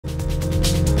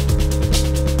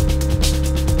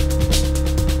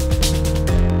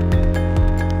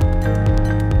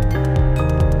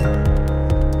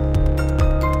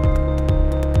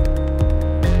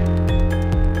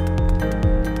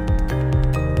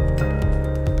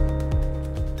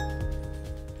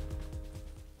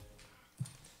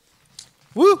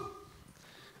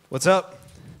What's up?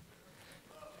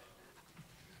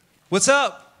 What's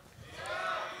up?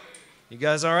 You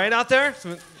guys all right out there?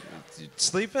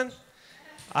 Sleeping?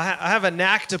 I have a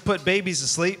knack to put babies to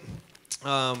sleep.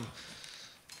 I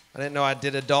didn't know I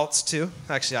did adults too.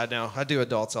 Actually, I know. I do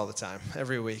adults all the time,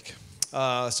 every week.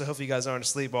 So hopefully you guys aren't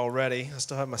asleep already. I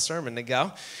still have my sermon to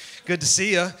go. Good to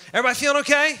see you. Everybody feeling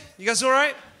okay? You guys all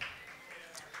right?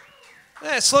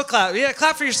 Yeah, slow clap. Yeah,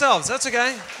 clap for yourselves. That's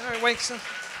okay. All right, wait.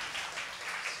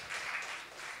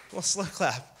 Well, slow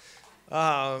clap.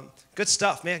 Good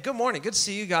stuff, man. Good morning. Good to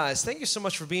see you guys. Thank you so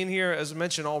much for being here, as I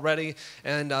mentioned already.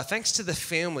 And thanks to the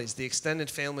families, the extended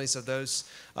families of those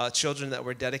children that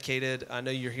were dedicated. I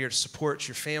know you're here to support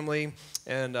your family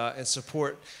and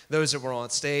support those that were on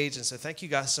stage. And so thank you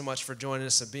guys so much for joining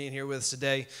us and being here with us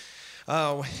today.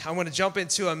 I want to jump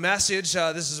into a message.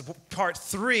 This is part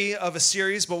 3 of a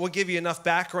series, but we'll give you enough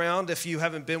background if you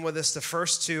haven't been with us the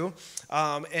first 2.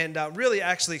 Really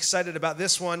actually excited about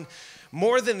this one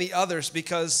more than the others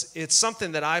because it's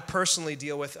something that I personally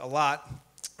deal with a lot.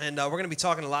 And we're going to be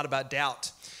talking a lot about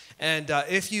doubt. And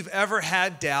if you've ever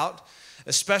had doubt,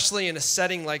 especially in a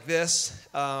setting like this,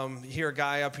 you hear a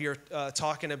guy up here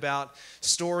talking about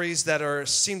stories that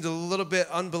seemed a little bit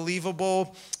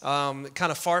unbelievable, kind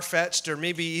of far-fetched, or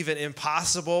maybe even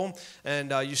impossible,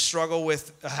 and you struggle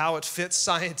with how it fits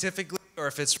scientifically, or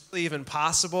if it's really even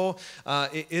possible.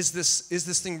 Is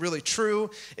this thing really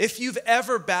true? If you've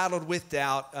ever battled with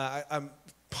doubt, I'm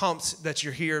pumped that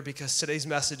you're here because today's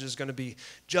message is going to be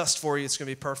just for you. It's going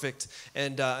to be perfect,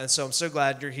 and so I'm so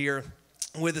glad you're here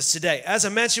with us today. As I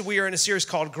mentioned, we are in a series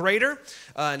called Greater.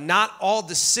 Not all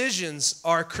decisions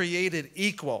are created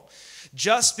equal.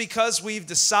 Just because we've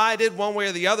decided one way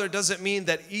or the other doesn't mean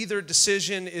that either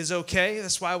decision is okay.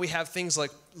 That's why we have things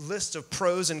like list of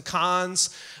pros and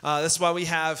cons. That's why we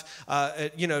have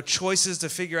choices to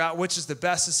figure out which is the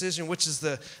best decision, which is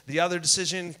the other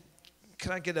decision.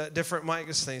 Can I get a different mic?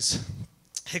 This thing's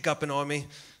hiccuping on me.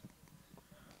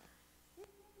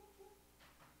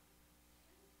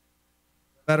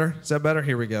 Better? Is that better?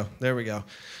 Here we go. There we go. A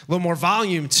little more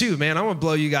volume too, man. I'm going to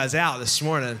blow you guys out this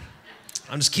morning.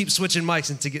 I'm just keep switching mics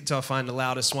until I find the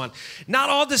loudest one. Not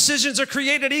all decisions are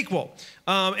created equal.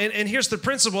 And here's the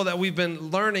principle that we've been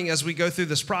learning as we go through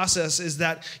this process is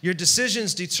that your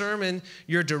decisions determine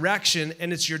your direction,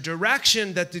 and it's your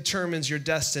direction that determines your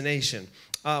destination.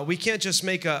 We can't just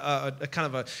make a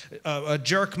kind of a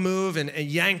jerk move and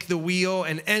yank the wheel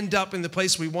and end up in the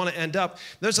place we want to end up.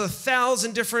 There's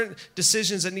 1,000 different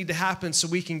decisions that need to happen so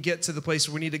we can get to the place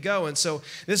where we need to go. And so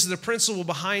this is the principle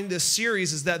behind this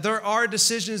series is that there are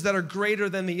decisions that are greater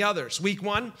than the others. Week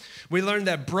 1, we learned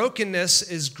that brokenness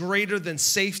is greater than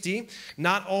safety.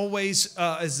 Not always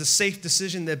is the safe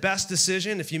decision the best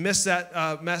decision. If you missed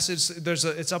that message,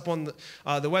 it's up on the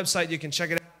website. You can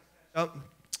check it out.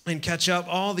 And catch up.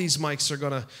 All these mics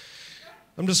are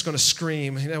I'm just gonna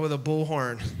scream, with a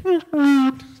bullhorn,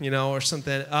 or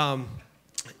something.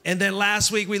 And then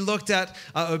last week we looked at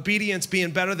obedience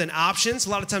being better than options. A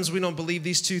lot of times we don't believe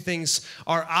these two things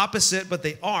are opposite, but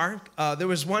they are. There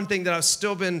was one thing that I've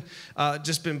still been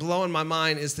blowing my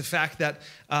mind is the fact that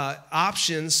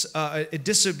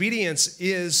disobedience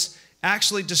is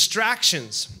actually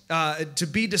distractions. To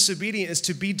be disobedient is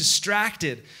to be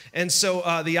distracted. And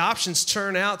so the options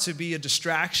turn out to be a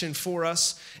distraction for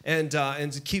us and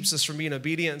it keeps us from being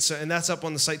obedient. So, and that's up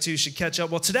on the site too. You should catch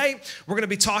up. Well, today we're going to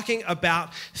be talking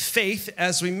about faith,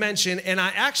 as we mentioned. And I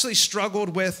actually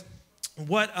struggled with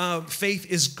what faith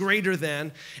is greater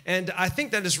than. And I think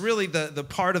that is really the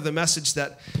part of the message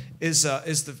that is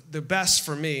the best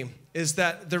for me, is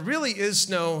that there really is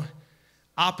no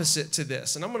opposite to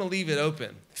this, and I'm going to leave it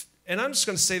open. And I'm just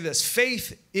going to say this.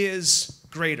 Faith is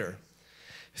greater.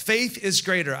 Faith is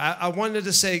greater. I wanted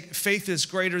to say faith is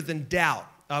greater than doubt,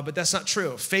 but that's not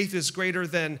true. Faith is greater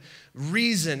than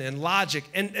reason and logic,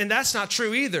 and that's not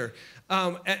true either.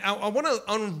 I want to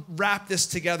unwrap this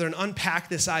together and unpack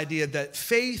this idea that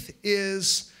faith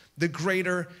is the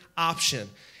greater option.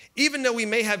 Even though we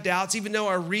may have doubts, even though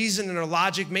our reason and our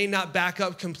logic may not back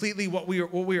up completely what we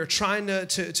are trying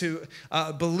to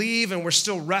believe, and we're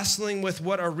still wrestling with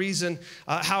what our reason,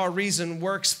 how our reason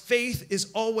works, faith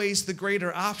is always the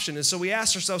greater option. And so we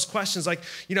ask ourselves questions like,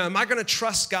 am I going to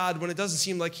trust God when it doesn't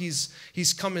seem like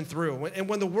He's coming through? And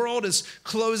when the world is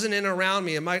closing in around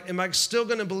me, am I still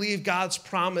going to believe God's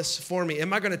promise for me?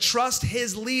 Am I going to trust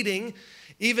His leading,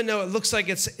 even though it looks like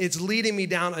it's leading me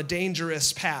down a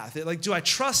dangerous path? Do I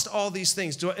trust all these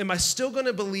things? Am I still going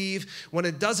to believe when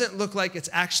it doesn't look like it's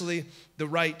actually the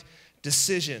right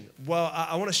decision? Well,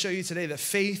 I want to show you today that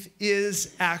faith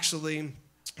is actually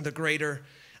the greater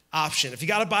option. If you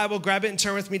got a Bible, grab it and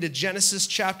turn with me to Genesis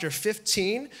chapter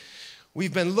 15.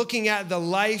 We've been looking at the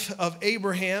life of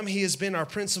Abraham. He has been our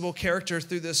principal character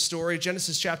through this story.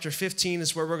 Genesis chapter 15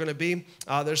 is where we're going to be.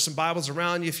 There's some Bibles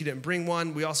around you if you didn't bring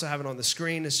one. We also have it on the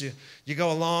screen as you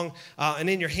go along. And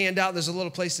in your handout, there's a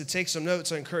little place to take some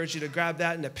notes. I encourage you to grab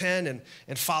that and a pen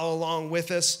and follow along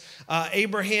with us.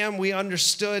 Abraham, we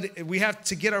understood, we have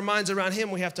to get our minds around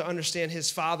him. We have to understand his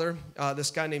father,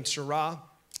 this guy named Terah.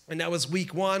 And that was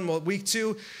week one. Well, week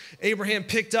two, Abraham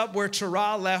picked up where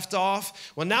Terah left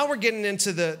off. Well, now we're getting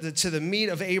into the meat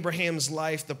of Abraham's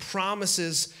life, the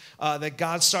promises that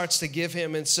God starts to give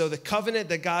him. And so the covenant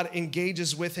that God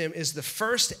engages with him is the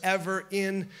first ever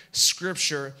in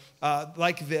Scripture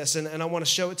like this. And I want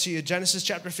to show it to you. Genesis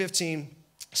chapter 15.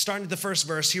 Starting at the first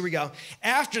verse, here we go.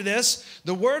 After this,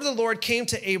 the word of the Lord came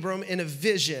to Abram in a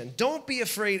vision. Don't be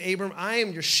afraid, Abram. I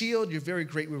am your shield, your very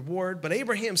great reward. But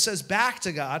Abraham says back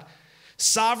to God,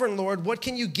 Sovereign Lord, what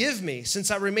can you give me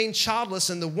since I remain childless,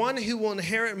 and the one who will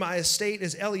inherit my estate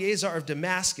is Eleazar of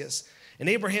Damascus? And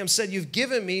Abraham said, you've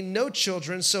given me no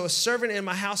children, so a servant in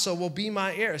my household will be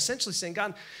my heir. Essentially saying,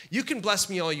 God, you can bless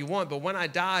me all you want, but when I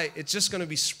die, it's just going to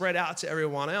be spread out to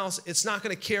everyone else. It's not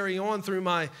going to carry on through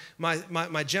my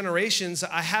generations.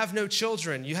 I have no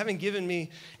children. You haven't given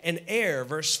me an heir.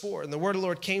 Verse 4, and the word of the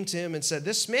Lord came to him and said,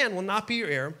 this man will not be your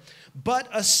heir, but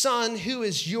a son who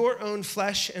is your own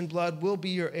flesh and blood will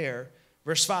be your heir.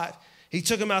 Verse 5. He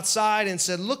took him outside and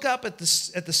said, look up at the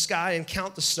sky and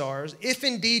count the stars, if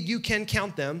indeed you can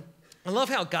count them. I love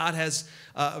how God has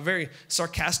a very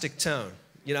sarcastic tone,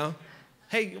 you know.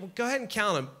 Hey, go ahead and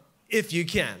count them if you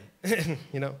can,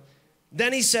 you know.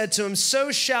 Then he said to him,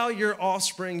 so shall your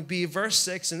offspring be. Verse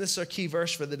 6, and this is our key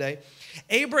verse for the day.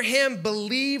 Abraham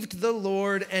believed the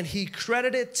Lord, and he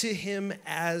credited it to him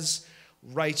as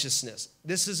righteousness.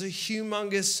 This is a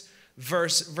humongous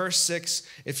verse 6.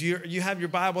 If you have your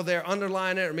Bible there,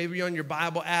 underline it, or maybe you're on your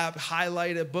Bible app,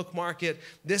 highlight it, bookmark it.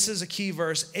 This is a key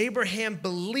verse. Abraham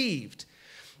believed.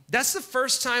 That's the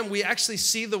first time we actually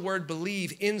see the word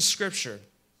believe in Scripture.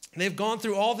 They've gone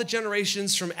through all the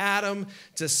generations from Adam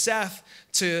to Seth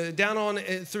to down on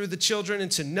through the children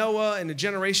into Noah and the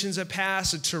generations that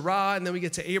pass to Terah, and then we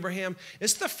get to Abraham.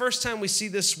 It's the first time we see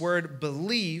this word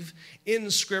believe in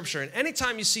Scripture. And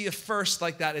anytime you see a first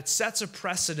like that, it sets a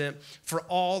precedent for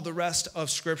all the rest of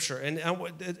Scripture. And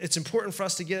it's important for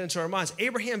us to get into our minds.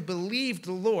 Abraham believed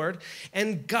the Lord,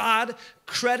 and God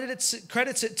credits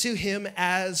it to him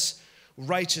as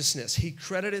righteousness. He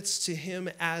credits to him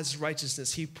as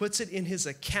righteousness. He puts it in his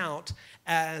account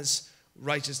as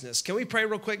righteousness. Can we pray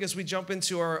real quick as we jump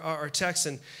into our text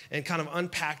and kind of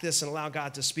unpack this and allow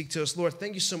God to speak to us? Lord,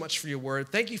 thank you so much for your word.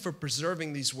 Thank you for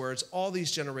preserving these words all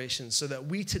these generations so that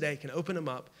we today can open them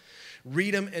up,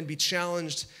 read them, and be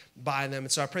challenged by them.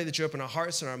 And so I pray that you open our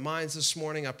hearts and our minds this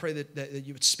morning. I pray that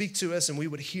you would speak to us and we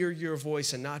would hear your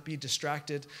voice and not be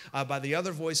distracted by the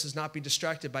other voices, not be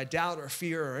distracted by doubt or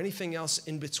fear or anything else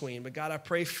in between. But God, I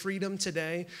pray freedom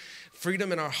today,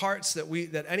 freedom in our hearts,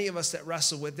 that any of us that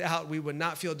wrestle with doubt, we would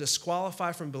not feel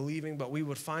disqualified from believing, but we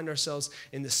would find ourselves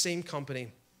in the same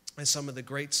company as some of the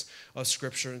greats of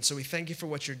Scripture. And so we thank you for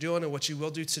what you're doing and what you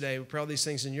will do today. We pray all these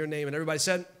things in your name. And everybody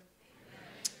said,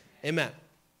 Amen.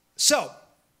 So,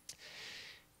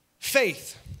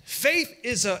 faith. Faith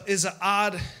is an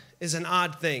odd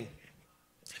thing.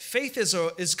 Faith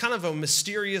is kind of a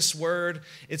mysterious word.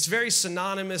 It's very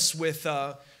synonymous with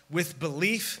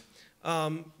belief.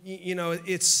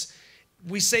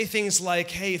 We say things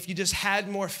like, hey, if you just had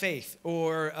more faith,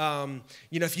 or,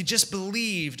 if you just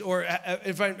believed, or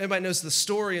if everybody knows the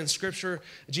story in Scripture,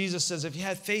 Jesus says, if you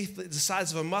had faith the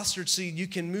size of a mustard seed, you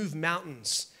can move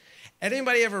mountains.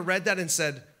 Anybody ever read that and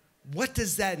said, what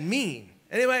does that mean?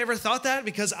 Anybody ever thought that?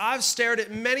 Because I've stared at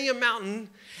many a mountain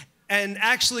and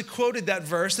actually quoted that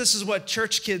verse. This is what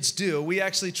church kids do. We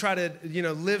actually try to,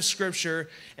 live Scripture.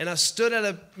 And I stood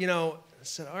at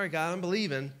said, all right, God, I'm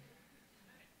believing.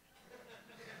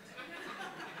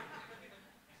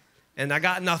 And I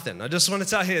got nothing. I just want to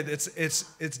tell you,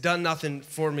 it's done nothing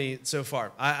for me so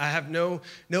far. I have no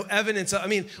evidence.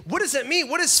 What does that mean?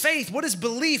 What is faith? What is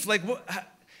belief?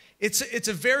 It's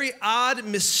a very odd,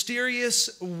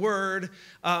 mysterious word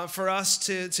for us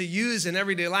to use in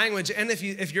everyday language. And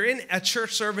if you're in a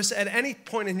church service at any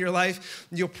point in your life,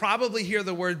 you'll probably hear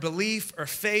the word belief or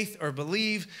faith or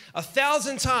believe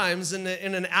 1,000 times in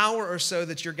an hour or so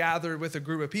that you're gathered with a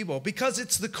group of people, because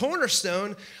it's the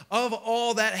cornerstone of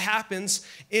all that happens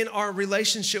in our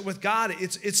relationship with God.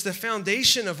 It's the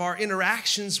foundation of our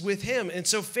interactions with Him. And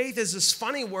so faith is this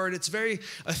funny word. It's very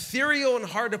ethereal and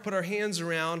hard to put our hands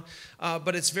around.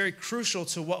 but it's very crucial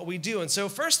to what we do. And so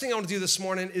first thing I want to do this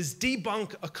morning is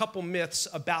debunk a couple myths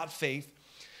about faith.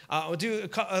 I'll do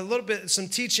a little bit, some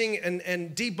teaching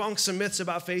and debunk some myths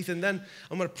about faith, and then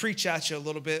I'm going to preach at you a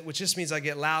little bit, which just means I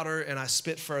get louder and I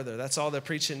spit further. That's all that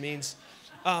preaching means.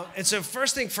 And so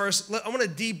first thing first, I want to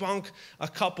debunk a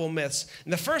couple myths.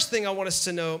 And the first thing I want us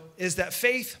to know is that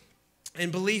faith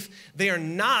and belief, they are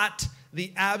not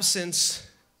the absence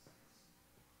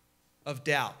of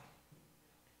doubt.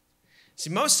 See,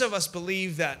 most of us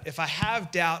believe that if I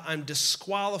have doubt, I'm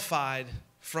disqualified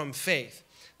from faith.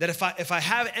 That if I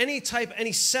have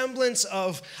any semblance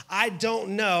of I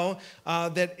don't know,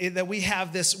 that we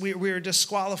have this, we're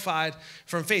disqualified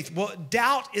from faith. Well,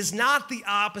 doubt is not the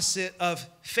opposite of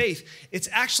faith. It's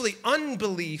actually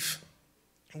unbelief,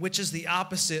 which is the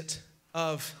opposite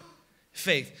of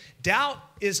faith. Doubt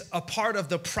is a part of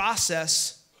the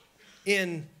process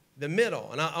in the middle,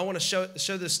 and I want to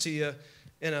show this to you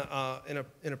in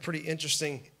a pretty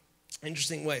interesting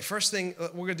way. First thing, we're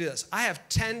going to do this. I have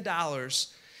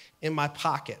 $10 in my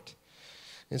pocket.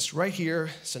 It's right here.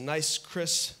 It's a nice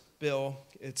crisp bill.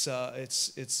 It's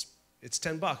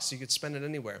 $10. You could spend it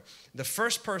anywhere. The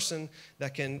first person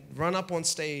that can run up on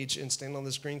stage and stand on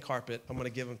this green carpet, I'm going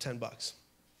to give them $10.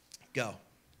 Go.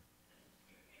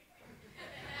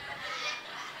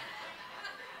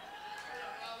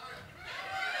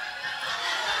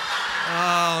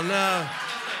 Oh no.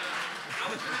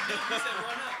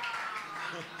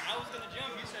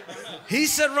 He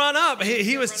said run up.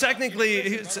 He was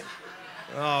technically,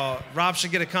 Rob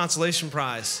should get a consolation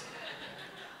prize.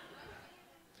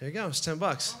 There you go, it's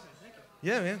 $10.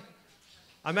 Yeah, man.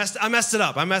 I messed it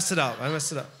up.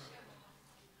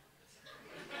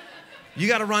 You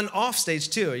got to run off stage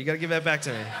too. You got to give that back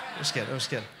to me. I'm just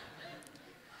kidding.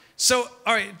 So,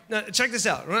 all right, now check this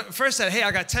out. First I said, hey,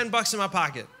 I got $10 in my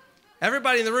pocket.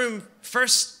 Everybody in the room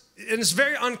first, and it's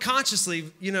very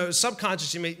unconsciously,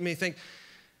 subconsciously you may think,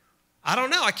 I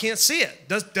don't know, I can't see it.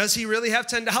 Does he really have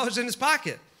 $10 in his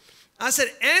pocket? I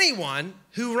said, anyone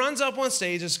who runs up on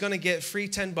stage is going to get free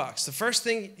 $10. The first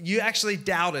thing, you actually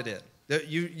doubted it.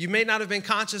 You may not have been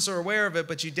conscious or aware of it,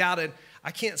 but you doubted, I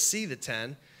can't see the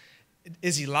 10.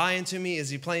 Is he lying to me?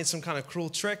 Is he playing some kind of cruel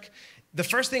trick? The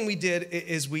first thing we did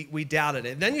is we doubted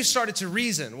it. Then you started to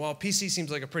reason. Well, PC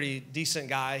seems like a pretty decent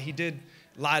guy. He did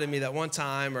lie to me that one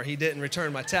time, or he didn't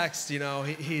return my text.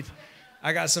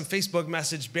 I got some Facebook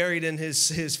message buried in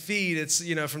his feed. It's,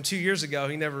 from 2 years ago.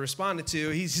 He never responded to.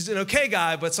 He's an okay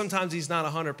guy, but sometimes he's not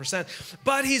 100%.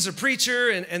 But he's a preacher,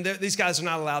 and these guys are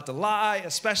not allowed to lie,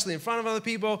 especially in front of other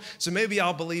people. So maybe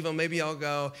I'll believe him. Maybe I'll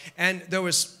go. And there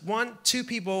was 2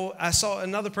 people. I saw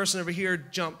another person over here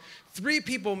jump. 3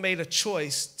 people made a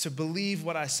choice to believe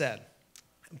what I said.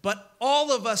 But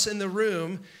all of us in the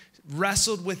room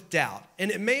wrestled with doubt. And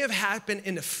it may have happened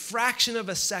in a fraction of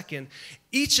a second.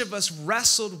 Each of us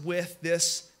wrestled with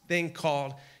this thing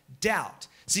called doubt.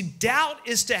 See, doubt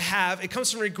is to have, it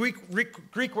comes from a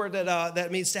Greek word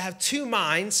that means to have 2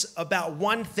 minds about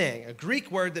one thing. A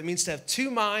Greek word that means to have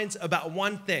 2 minds about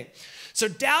one thing. So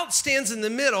doubt stands in the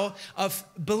middle of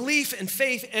belief and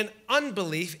faith and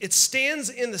unbelief. It stands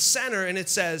in the center and it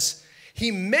says,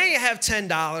 he may have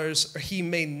 $10 or he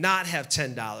may not have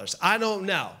 $10. I don't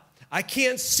know. I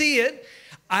can't see it.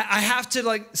 I have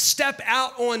to step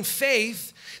out on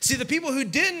faith. See, the people who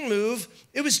didn't move,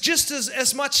 it was just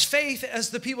as much faith as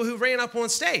the people who ran up on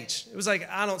stage. It was like,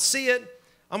 I don't see it.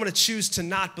 I'm going to choose to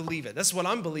not believe it. That's what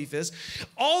unbelief is.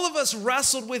 All of us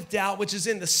wrestled with doubt, which is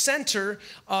in the center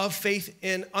of faith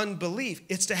and unbelief.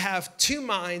 It's to have 2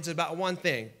 minds about one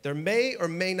thing. There may or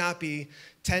may not be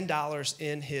 $10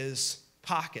 in his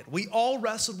pocket. We all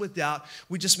wrestled with doubt.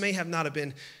 We just may have not have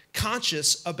been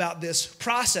conscious about this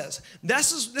process.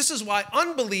 This is why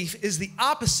unbelief is the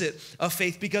opposite of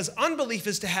faith, because unbelief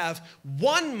is to have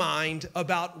one mind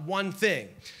about one thing.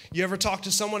 You ever talk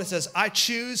to someone that says, I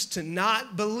choose to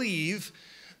not believe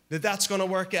that that's going to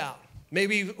work out?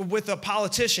 Maybe with a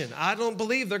politician, I don't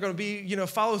believe they're going to be,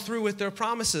 follow through with their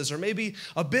promises. Or maybe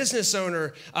a business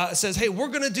owner says, hey, we're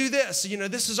going to do this.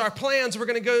 This is our plans. We're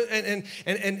going to go and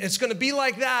it's going to be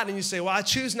like that. And you say, well, I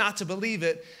choose not to believe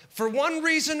it. For one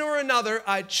reason or another,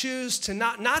 I choose to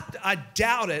not I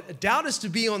doubt it. Doubt is to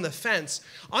be on the fence.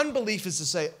 Unbelief is to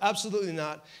say, absolutely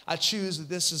not. I choose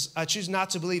not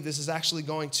to believe this is actually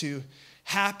going to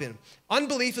happen.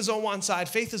 Unbelief is on one side,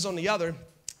 faith is on the other.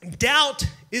 Doubt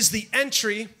is the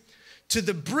entry to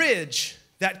the bridge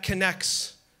that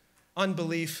connects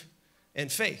unbelief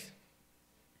and faith.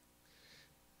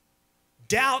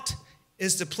 Doubt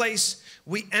is the place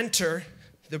we enter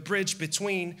the bridge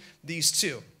between these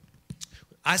two.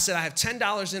 I said, I have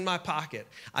 $10 in my pocket.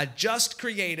 I just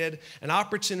created an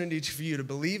opportunity for you to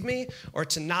believe me or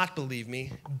to not believe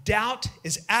me. Doubt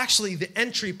is actually the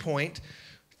entry point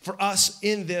for us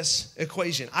in this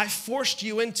equation. I forced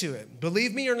you into it.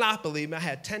 Believe me or not believe me, I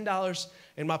had $10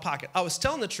 in my pocket. I was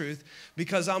telling the truth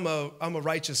because I'm a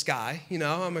righteous guy. You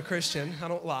know, I'm a Christian. I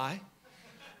don't lie.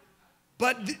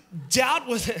 But doubt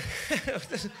was,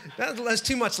 that's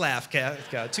too much laugh,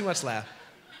 Kat. Too much laugh.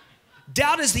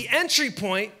 Doubt is the entry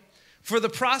point for the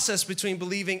process between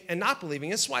believing and not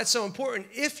believing. That's why it's so important.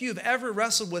 If you've ever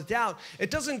wrestled with doubt,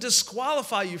 it doesn't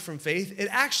disqualify you from faith. It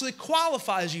actually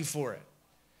qualifies you for it.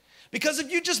 Because if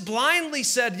you just blindly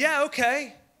said, yeah,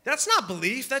 okay, that's not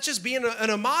belief. That's just being an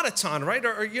automaton, right?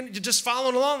 Or you're just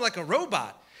following along like a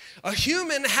robot. A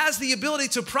human has the ability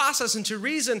to process and to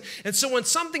reason. And so when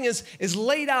something is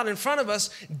laid out in front of us,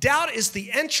 doubt is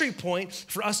the entry point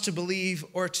for us to believe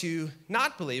or to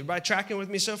not believe. Everybody tracking with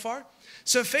me so far?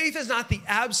 So faith is not the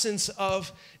absence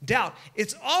of doubt.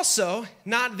 It's also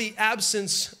not the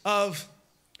absence of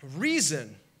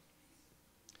reason.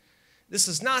 This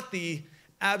is not the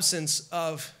absence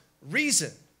of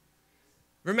reason.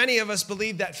 For many of us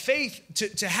believe that faith,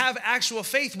 to have actual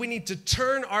faith, we need to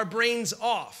turn our brains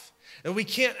off. And we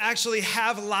can't actually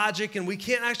have logic and we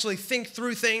can't actually think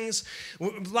through things.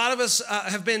 A lot of us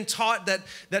have been taught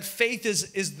that faith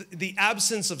is the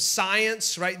absence of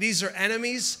science, right? These are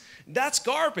enemies. That's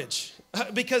garbage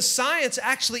because science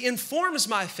actually informs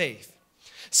my faith.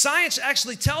 Science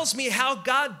actually tells me how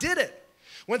God did it.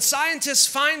 When scientists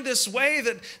find this way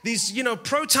that these,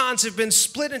 protons have been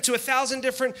split into 1,000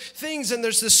 different things, and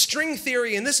there's this string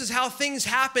theory, and this is how things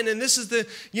happen, and this is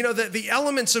the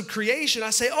elements of creation, I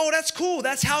say, oh, that's cool.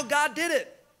 That's how God did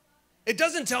it. It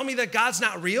doesn't tell me that God's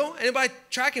not real. Anybody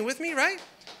tracking with me, right?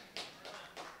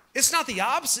 It's not the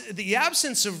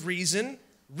absence of reason.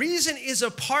 Reason is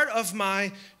a part of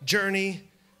my journey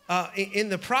in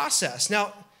the process.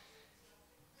 Now,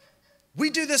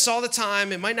 we do this all the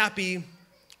time. It might not be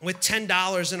with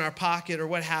 $10 in our pocket or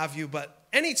what have you, but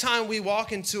anytime we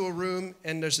walk into a room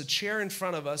and there's a chair in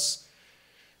front of us,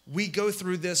 we go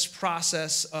through this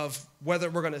process of whether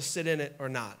we're going to sit in it or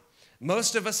not.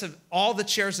 Most of us all the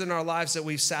chairs in our lives that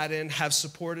we've sat in have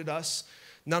supported us.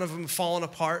 None of them have fallen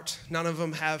apart. None of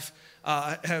them have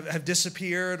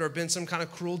disappeared or been some kind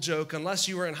of cruel joke, unless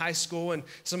you were in high school and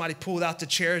somebody pulled out the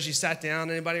chairs, you sat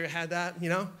down. Anybody ever had that,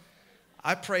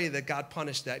 I pray that God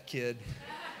punished that kid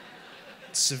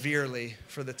severely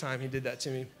for the time he did that to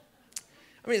me.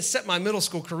 It set my middle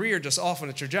school career just off on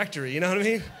a trajectory, you know what I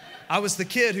mean? I was the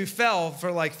kid who fell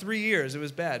for like 3 years. It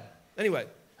was bad. Anyway,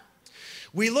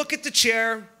 we look at the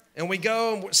chair and we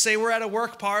go and say we're at a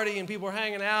work party and people are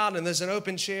hanging out and there's an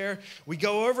open chair. We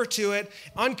go over to it.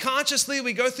 Unconsciously,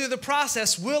 we go through the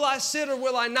process. Will I sit or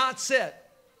will I not sit?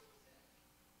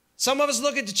 Some of us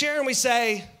look at the chair and we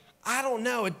say, I don't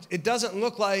know. It doesn't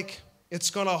look like it's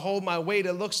going to hold my weight.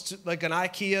 It looks like an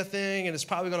IKEA thing, and it's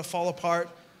probably going to fall apart.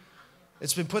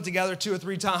 It's been put together 2 or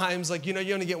 3 times.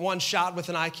 You only get one shot with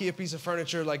an IKEA piece of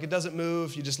furniture. It doesn't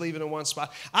move. You just leave it in one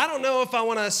spot. I don't know if I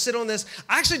want to sit on this.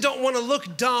 I actually don't want to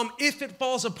look dumb. If it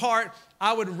falls apart,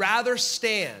 I would rather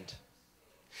stand.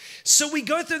 So we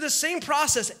go through the same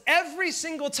process. Every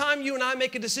single time you and I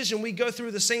make a decision, we go through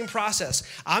the same process.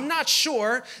 I'm not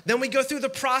sure. Then we go through the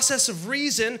process of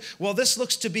reason. Well, this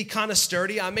looks to be kind of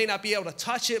sturdy. I may not be able to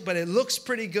touch it, but it looks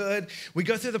pretty good. We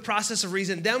go through the process of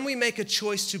reason. Then we make a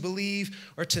choice to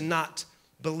believe or to not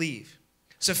believe.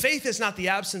 So faith is not the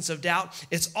absence of doubt.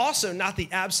 It's also not the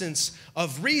absence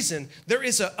of reason. There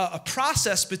is a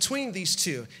process between these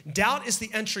two. Doubt is the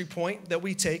entry point that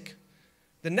we take.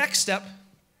 The next step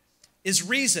is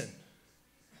reason.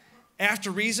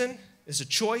 After reason is a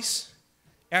choice.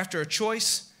 After a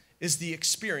choice is the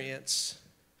experience.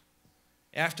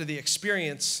 After the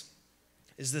experience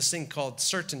is this thing called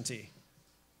certainty.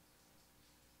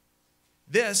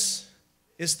 This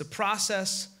is the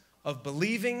process of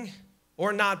believing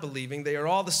or not believing. They are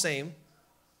all the same.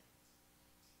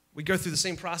 We go through the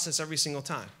same process every single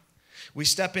time. We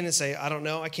step in and say, I don't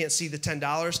know, I can't see the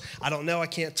 $10. I don't know, I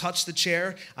can't touch the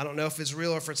chair. I don't know if it's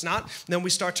real or if it's not. Then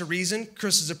we start to reason.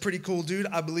 Chris is a pretty cool dude.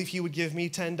 I believe he would give me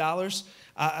 $10.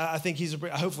 I think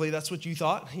hopefully that's what you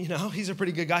thought. He's a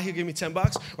pretty good guy. He'll give me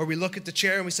 $10. Or we look at the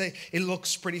chair and we say, it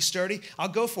looks pretty sturdy. I'll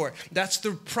go for it. That's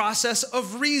the process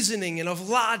of reasoning and of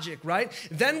logic, right?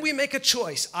 Then we make a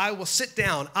choice. I will sit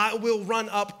down. I will run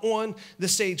up on the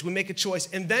stage. We make a choice.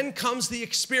 And then comes the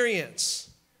experience.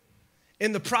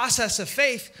 In the process of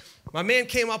faith, my man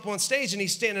came up on stage and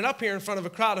he's standing up here in front of a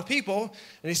crowd of people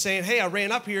and he's saying, hey, I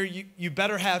ran up here. You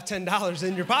better have $10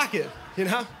 in your pocket,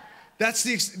 That's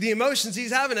the emotions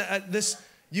he's having.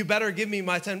 you better give me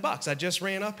my $10. I just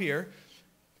ran up here.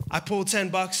 I pulled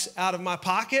 $10 out of my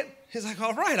pocket. He's like,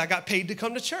 all right, I got paid to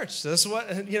come to church. This is what,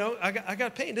 I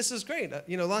got paid. This is great.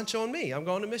 Lunch on me. I'm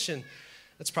going to mission.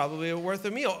 That's probably worth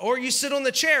a meal. Or you sit on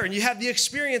the chair and you have the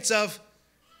experience of,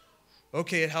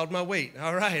 okay, it held my weight.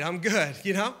 All right, I'm good,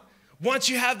 Once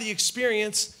you have the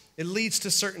experience, it leads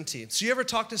to certainty. So you ever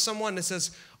talk to someone that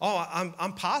says, oh,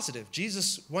 I'm positive.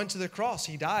 Jesus went to the cross.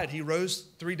 He died. He rose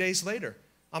 3 days later.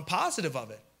 I'm positive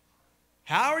of it.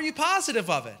 How are you positive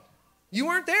of it? You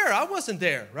weren't there. I wasn't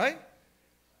there, right?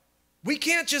 We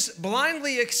can't just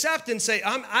blindly accept and say,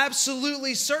 I'm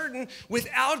absolutely certain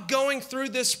without going through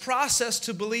this process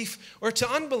to belief or to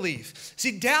unbelief.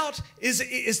 See, doubt is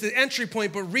the entry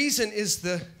point, but reason is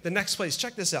the next place.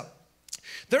 Check this out.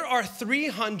 There are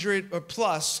 300 or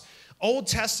plus Old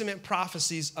Testament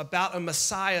prophecies about a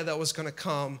Messiah that was going to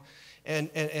come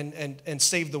and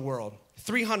save the world.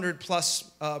 300 plus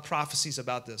prophecies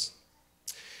about this.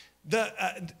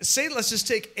 Let's just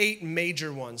take 8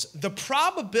 major ones. The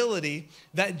probability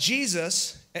that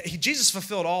Jesus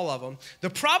fulfilled all of them,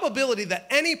 the probability that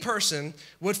any person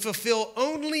would fulfill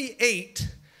only 8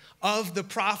 of the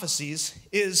prophecies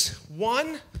is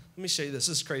 1, let me show you this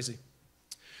is crazy.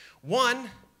 1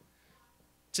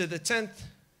 to the 10th,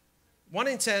 1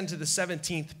 in 10 to the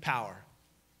 17th power.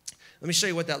 Let me show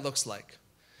you what that looks like.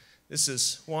 This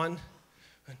is 1, 2,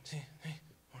 3,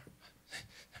 4, 5, 6,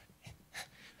 7, 8, 9,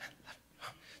 10, 11,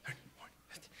 12, 13, 14,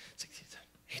 15, 16,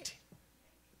 17, 18.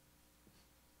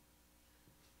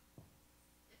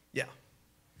 Yeah.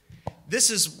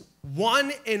 This is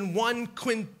 1 in 1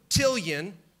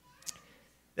 quintillion.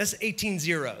 That's 18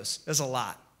 zeros. That's a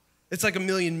lot. It's like a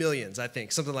million millions, I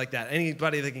think, something like that.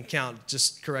 Anybody that can count,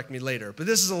 just correct me later. But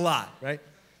this is a lot, right?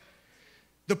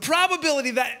 The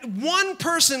probability that one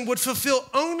person would fulfill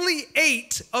only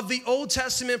 8 of the Old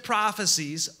Testament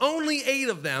prophecies, only 8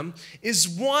 of them, is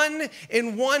 1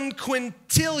 in 1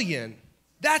 quintillion.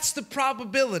 That's the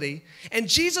probability. And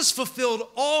Jesus fulfilled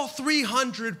all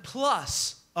 300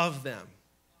 plus of them.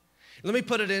 Let me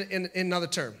put it in another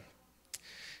term.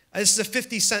 This is a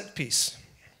 50-cent piece,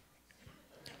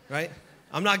 right?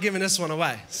 I'm not giving this one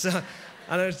away. So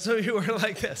I know some of you are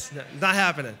like this. No, not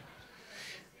happening.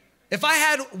 If I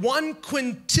had 1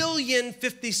 quintillion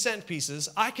 50-cent pieces,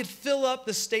 I could fill up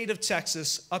the state of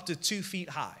Texas up to 2 feet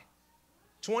high.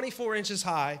 24 inches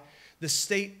high, the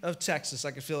state of Texas,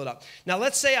 I could fill it up. Now,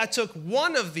 let's say I took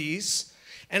one of these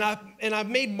and I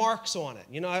made marks on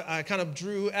it. I kind of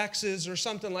drew X's or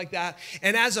something like that.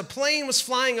 And as a plane was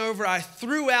flying over, I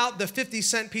threw out the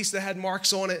 50-cent piece that had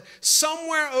marks on it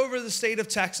somewhere over the state of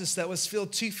Texas that was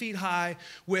filled 2 feet high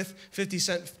with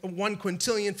 1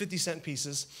 quintillion 50-cent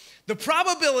pieces. The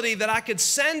probability that I could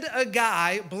send a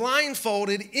guy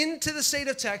blindfolded into the state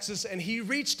of Texas and he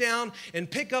reached down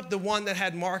and pick up the one that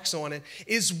had marks on it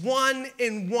is 1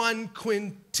 in 1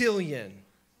 quintillion.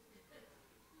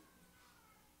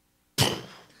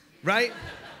 Right?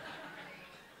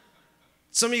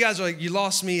 Some of you guys are like, you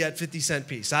lost me at 50-cent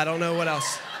piece. I don't know what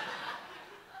else.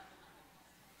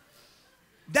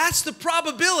 That's the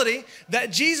probability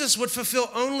that Jesus would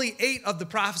fulfill only 8 of the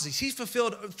prophecies. He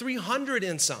fulfilled 300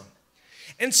 and some.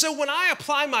 And so when I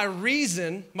apply my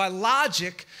reason, my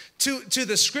logic to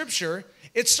the scripture,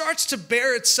 it starts to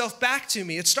bear itself back to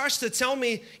me. It starts to tell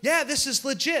me, yeah, this is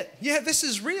legit. Yeah, this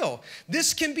is real.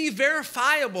 This can be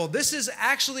verifiable. This is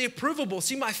actually provable.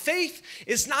 See, my faith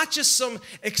is not just some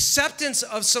acceptance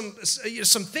of some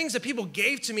things that people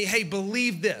gave to me. Hey,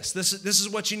 believe this. This is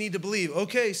what you need to believe.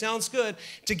 Okay, sounds good.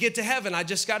 To get to heaven, I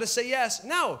just got to say yes.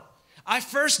 No, I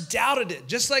first doubted it,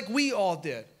 just like we all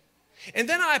did. And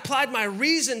then I applied my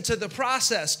reason to the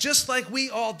process, just like we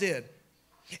all did.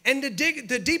 And the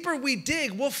deeper we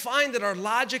dig, we'll find that our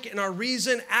logic and our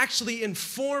reason actually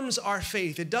informs our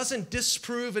faith. It doesn't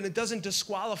disprove and it doesn't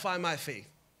disqualify my faith.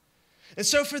 And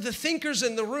so for the thinkers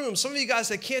in the room, some of you guys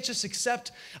that can't just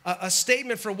accept a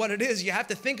statement for what it is, you have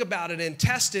to think about it and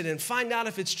test it and find out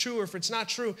if it's true or if it's not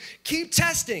true. Keep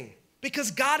testing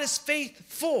because God is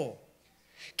faithful.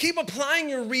 Keep applying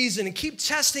your reason and keep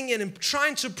testing it and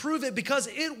trying to prove it because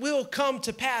it will come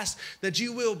to pass that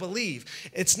you will believe.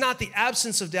 It's not the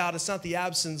absence of doubt. It's not the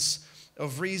absence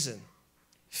of reason.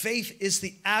 Faith is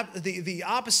the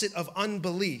opposite of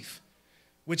unbelief,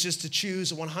 which is to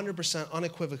choose 100%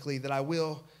 unequivocally that I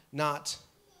will not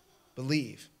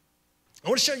believe. I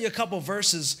want to show you a couple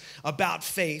verses about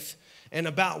faith and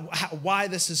about why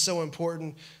this is so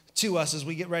important to us as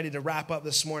we get ready to wrap up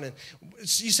this morning.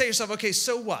 You say to yourself, okay,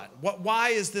 so what? Why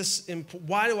is this?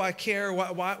 Why do I care?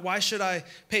 Why should I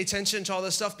pay attention to all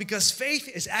this stuff? Because faith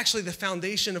is actually the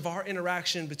foundation of our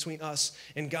interaction between us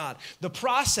and God. The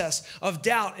process of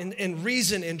doubt and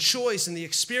reason and choice and the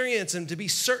experience and to be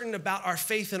certain about our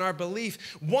faith and our belief,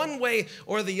 one way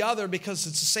or the other, because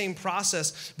it's the same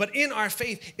process. But in our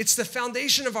faith, it's the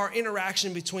foundation of our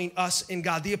interaction between us and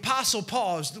God. The Apostle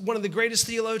Paul is one of the greatest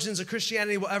theologians of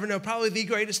Christianity will ever know, probably the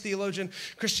greatest theologian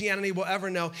Christianity will ever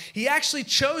know. He actually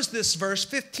chose this verse,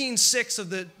 15:6 of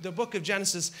the book of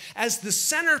Genesis, as the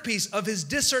centerpiece of his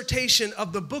dissertation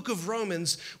of the book of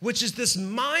Romans, which is this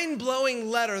mind-blowing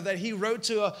letter that he wrote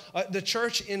to the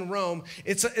church in Rome.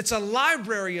 It's a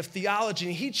library of theology,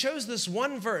 and he chose this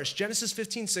one verse, Genesis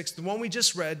 15:6, the one we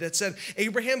just read, that said,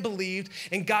 Abraham believed,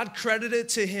 and God credited it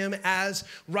to him as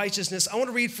righteousness. I want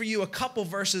to read for you a couple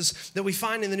verses that we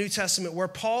find in the New Testament where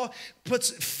Paul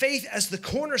puts faith as the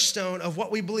cornerstone of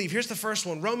what we believe. Here's the first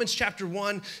one, Romans chapter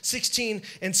 1, 16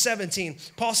 and 17.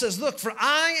 Paul says, look, for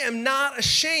I am not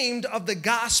ashamed of the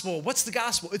gospel. What's the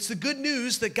gospel? It's the good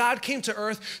news that God came to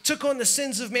earth, took on the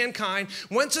sins of mankind,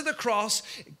 went to the cross,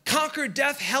 conquered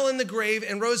death, hell, and the grave,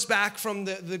 and rose back from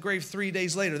the grave 3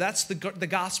 days later. That's the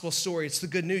gospel story. It's the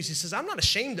good news. He says, I'm not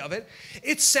ashamed of it.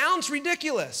 It sounds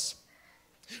ridiculous.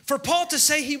 For Paul to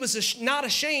say he was not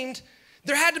ashamed,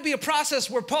 there had to be a process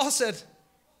where Paul said,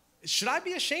 should I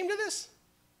be ashamed of this?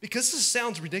 Because this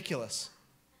sounds ridiculous,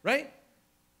 right?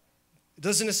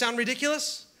 Doesn't it sound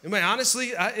ridiculous? I mean, honestly,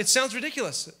 it sounds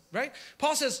ridiculous, right?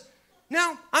 Paul says,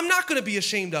 no, I'm not going to be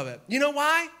ashamed of it. You know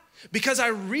why? Because I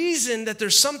reason that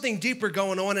there's something deeper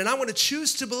going on, and I want to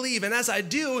choose to believe. And as I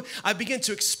do, I begin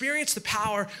to experience the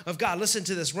power of God. Listen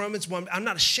to this, Romans 1. I'm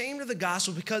not ashamed of the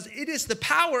gospel because it is the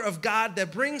power of God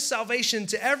that brings salvation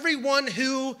to everyone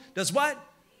who does what?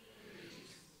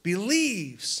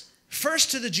 Believes.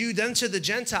 First to the Jew, then to the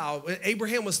Gentile.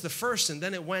 Abraham was the first, and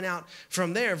then it went out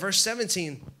from there. Verse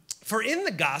 17. For in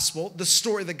the gospel, the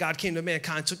story that God came to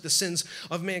mankind, took the sins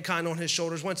of mankind on his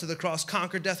shoulders, went to the cross,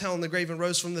 conquered death, hell, and the grave, and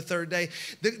rose from the third day.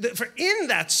 For in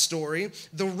that story,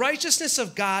 the righteousness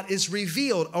of God is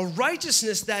revealed, a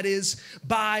righteousness that is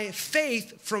by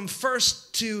faith from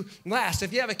first to last.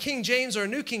 If you have a King James or a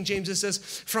New King James, it says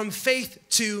from faith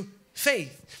to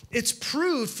faith. It's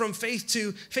proved from faith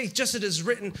to faith, just as it is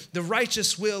written, the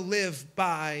righteous will live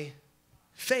by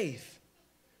faith.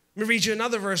 Let me read you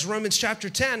another verse, Romans chapter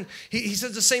 10. He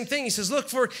says the same thing. He says, look,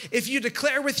 for if you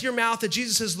declare with your mouth that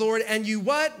Jesus is Lord and you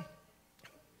what?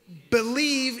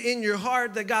 Believe in your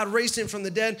heart that God raised him from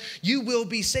the dead, you will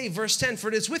be saved. Verse 10, for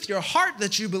it is with your heart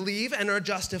that you believe and are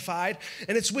justified,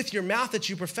 and it's with your mouth that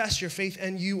you profess your faith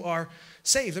and you are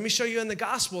saved. Let me show you in the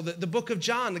gospel, the book of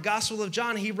John, the gospel of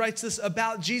John, he writes this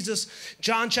about Jesus.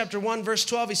 John chapter 1, verse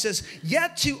 12, he says,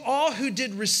 yet to all who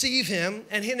did receive him,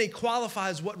 and he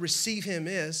qualifies what receive him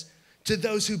is, to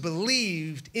those who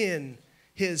believed in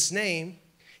his name,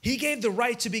 he gave the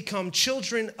right to become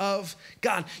children of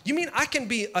God. You mean I can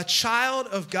be a child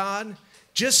of God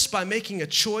just by making a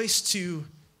choice to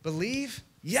believe?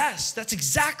 Yes, that's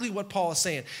exactly what Paul is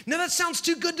saying. Now that sounds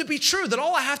too good to be true, that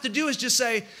all I have to do is just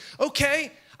say,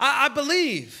 okay, I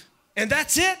believe, and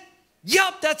that's it?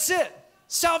 Yup, that's it.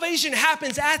 Salvation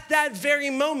happens at that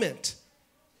very moment.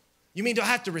 You mean, do I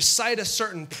have to recite a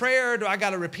certain prayer? Do I got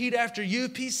to repeat after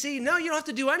UPC? No, you don't have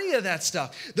to do any of that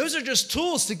stuff. Those are just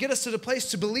tools to get us to the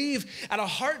place to believe at a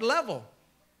heart level.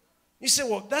 You say,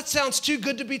 well, that sounds too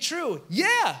good to be true.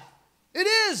 Yeah, it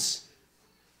is.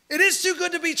 It is too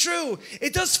good to be true.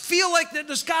 It does feel like that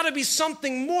there's got to be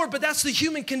something more, but that's the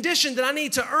human condition, that I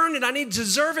need to earn it, I need to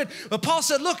deserve it. But Paul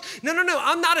said, look, no,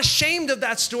 I'm not ashamed of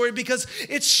that story because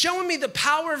it's showing me the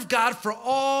power of God for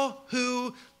all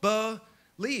who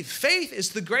believe. Faith is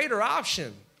the greater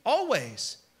option,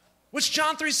 always. What's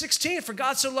John 3:16? For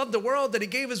God so loved the world that he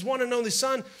gave his one and only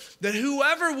son, that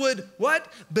whoever would,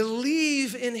 what?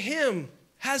 Believe in him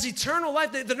has eternal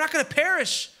life. They're not going to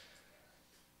perish.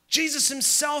 Jesus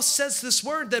himself says this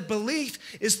word, that belief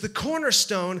is the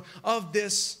cornerstone of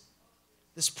this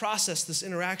process, this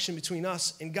interaction between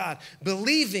us and God.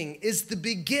 Believing is the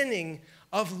beginning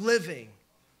of living.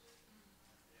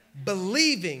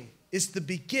 Believing is the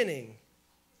beginning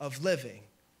of living.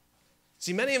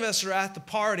 See, many of us are at the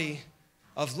party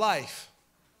of life.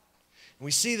 And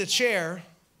we see the chair.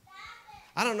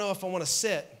 I don't know if I want to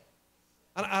sit.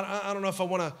 I don't know if I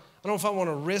want to. I don't know if I want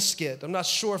to risk it. I'm not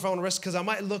sure if I want to risk it because I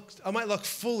might look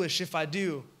foolish if I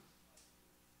do.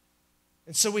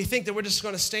 And so we think that we're just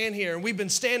going to stand here. And we've been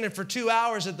standing for 2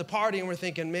 hours at the party and we're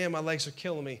thinking, man, my legs are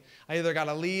killing me. I either got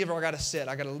to leave or I got to sit.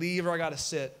 I got to leave or I got to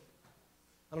sit.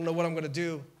 I don't know what I'm going to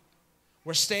do.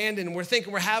 We're standing, we're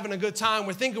thinking we're having a good time.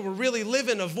 We're thinking we're really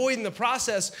living, avoiding the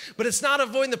process. But it's not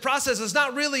avoiding the process. It's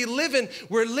not really living.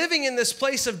 We're living in this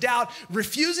place of doubt,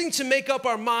 refusing to make up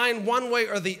our mind one way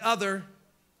or the other.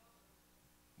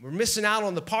 We're missing out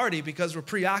on the party because we're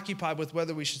preoccupied with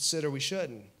whether we should sit or we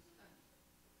shouldn't.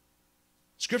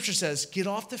 Scripture says, get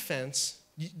off the fence.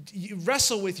 You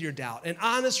wrestle with your doubt. An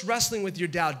honest wrestling with your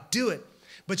doubt. Do it.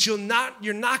 But you're not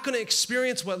going to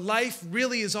experience what life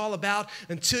really is all about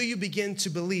until you begin to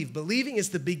believe. Believing is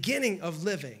the beginning of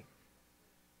living.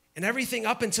 And everything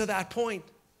up until that point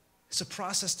is a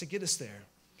process to get us there.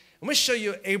 I'm going to show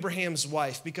you Abraham's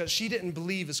wife because she didn't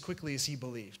believe as quickly as he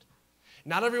believed.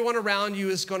 Not everyone around you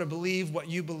is going to believe what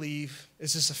you believe.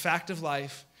 It's just a fact of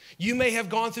life. You may have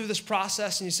gone through this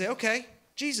process and you say, okay,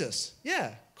 Jesus,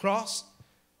 yeah, cross,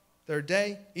 third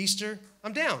day, Easter,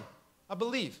 I'm down. I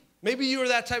believe. Maybe you are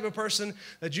that type of person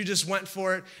that you just went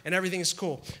for it and everything is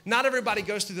cool. Not everybody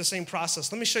goes through the same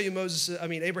process. Let me show you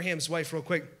Abraham's wife real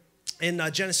quick in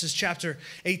Genesis chapter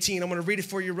 18. I'm going to read it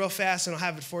for you real fast and I'll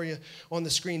have it for you on the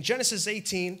screen. Genesis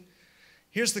 18,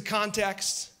 here's the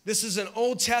context. This is an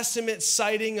Old Testament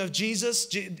sighting of Jesus.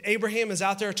 Abraham is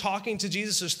out there talking to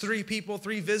Jesus. There's three people,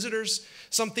 three visitors.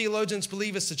 Some theologians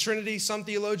believe it's the Trinity. Some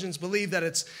theologians believe that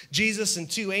it's Jesus and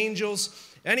two angels.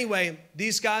 Anyway,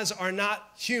 these guys are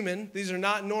not human. These are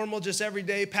not normal, just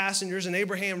everyday passengers, and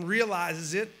Abraham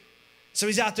realizes it. So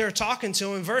he's out there talking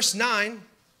to him. Verse 9,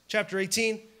 chapter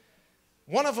 18,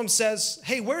 one of them says,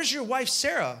 hey, where's your wife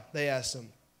Sarah? They asked him.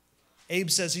 Abe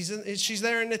says, she's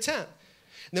there in the tent.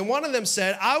 And then one of them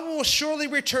said, I will surely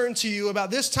return to you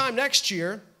about this time next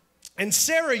year, and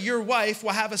Sarah, your wife,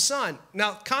 will have a son.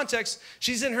 Now, context,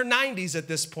 she's in her 90s at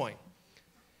this point.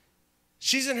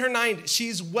 She's in her 90s.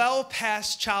 She's well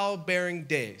past childbearing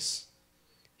days.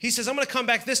 He says, I'm going to come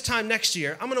back this time next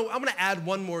year. I'm going to add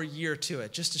one more year to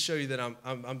it just to show you that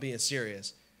I'm being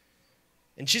serious.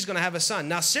 And she's going to have a son.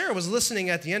 Now, Sarah was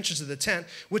listening at the entrance of the tent,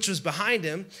 which was behind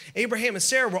him. Abraham and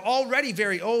Sarah were already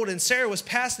very old, and Sarah was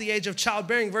past the age of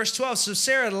childbearing. Verse 12, so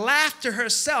Sarah laughed to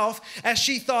herself as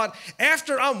she thought,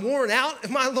 after I'm worn out, if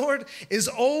my Lord is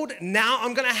old, now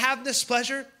I'm going to have this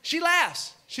pleasure. She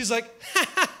laughs. She's like,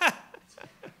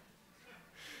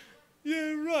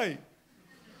 yeah, right.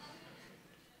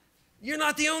 You're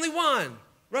not the only one,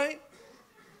 right?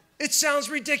 It sounds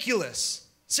ridiculous.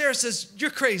 Sarah says,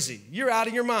 you're crazy. You're out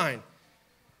of your mind.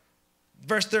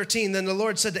 Verse 13, then the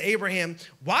Lord said to Abraham,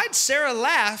 why'd Sarah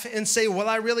laugh and say, will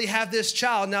I really have this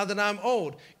child now that I'm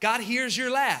old? God hears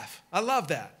your laugh. I love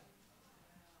that.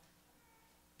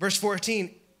 Verse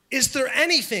 14, is there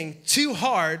anything too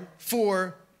hard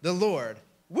for the Lord?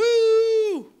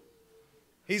 Woo!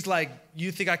 He's like,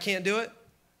 you think I can't do it?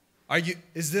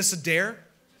 Is this a dare?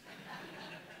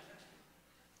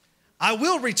 I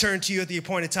will return to you at the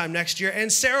appointed time next year,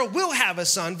 and Sarah will have a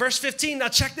son. Verse 15, now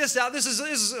check this out. This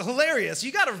is hilarious.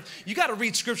 You gotta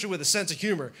read scripture with a sense of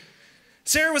humor.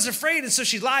 Sarah was afraid, and so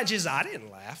she lied. She says, I didn't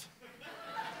laugh.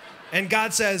 And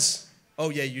God says,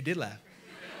 oh, yeah, you did laugh.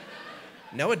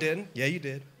 No, it didn't. Yeah, you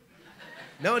did.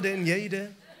 No, it didn't. Yeah, you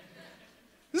did.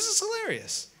 This is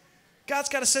hilarious. God's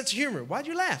got a sense of humor. Why'd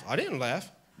you laugh? I didn't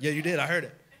laugh. Yeah, you did. I heard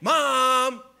it.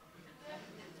 Mom!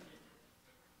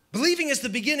 Believing is the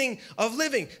beginning of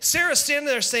living. Sarah's standing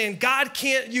there saying, God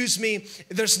can't use me.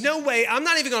 There's no way. I'm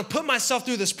not even going to put myself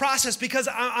through this process because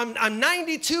I'm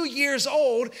 92 years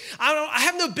old. I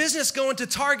have no business going to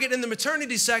Target in the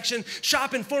maternity section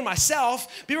shopping for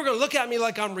myself. People are going to look at me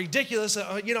like I'm ridiculous. At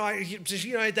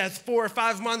that 4 or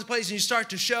 5 month place and you start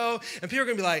to show and people are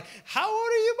going to be like, how old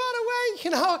are you, by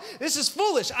the way? This is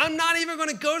foolish. I'm not even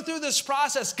going to go through this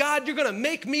process. God, you're going to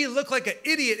make me look like an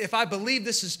idiot if I believe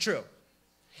this is true.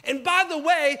 And by the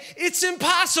way, it's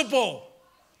impossible.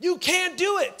 You can't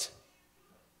do it.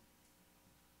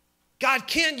 God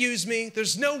can't use me.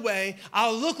 There's no way.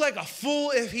 I'll look like a fool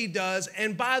if he does.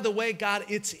 And by the way, God,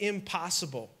 it's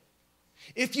impossible.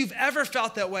 If you've ever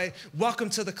felt that way, welcome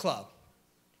to the club.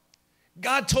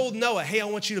 God told Noah, hey, I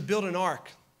want you to build an ark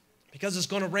because it's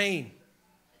going to rain.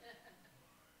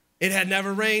 It had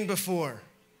never rained before.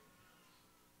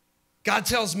 God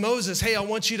tells Moses, hey, I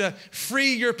want you to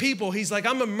free your people. He's like,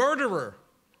 I'm a murderer.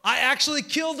 I actually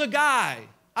killed a guy.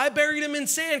 I buried him in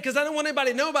sand because I didn't want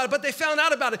anybody to know about it, but they found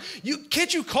out about it.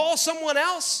 Can't you call someone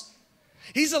else?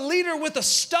 He's a leader with a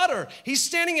stutter. He's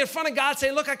standing in front of God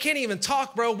saying, look, I can't even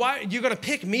talk, bro. Why are you going to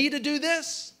pick me to do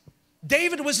this?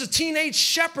 David was a teenage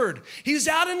shepherd. He was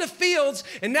out in the fields,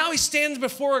 and now he stands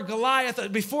before a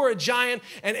Goliath, before a giant,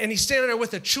 and he's standing there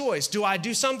with a choice. Do I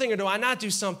do something or do I not do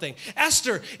something?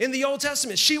 Esther, in the Old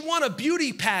Testament, she won a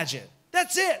beauty pageant.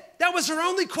 That's it. That was her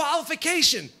only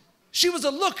qualification. She was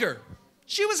a looker.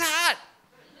 She was hot.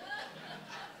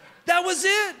 That was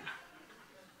it.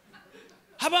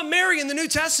 How about Mary in the New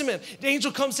Testament? The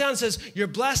angel comes down and says, you're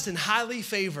blessed and highly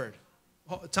favored.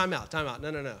 Oh, time out.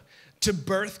 No. To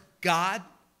birth God?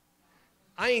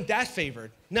 I ain't that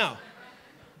favored. No.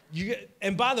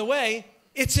 And by the way,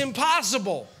 it's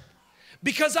impossible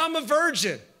because I'm a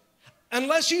virgin.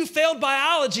 Unless you failed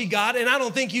biology, God, and I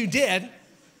don't think you did,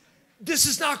 this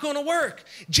is not going to work.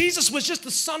 Jesus was just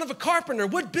the son of a carpenter.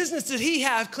 What business did he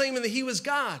have claiming that he was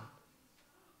God?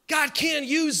 God can't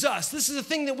use us. This is the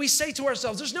thing that we say to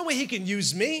ourselves. There's no way he can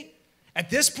use me. At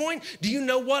this point, do you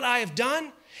know what I have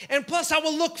done? And plus, I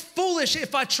will look foolish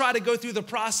if I try to go through the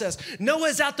process.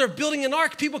 Noah's out there building an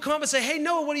ark. People come up and say, hey,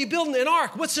 Noah, what are you building? An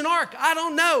ark. What's an ark? I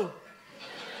don't know.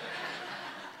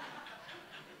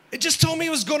 It just told me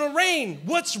it was going to rain.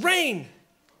 What's rain?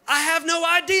 I have no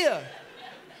idea.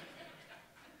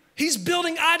 He's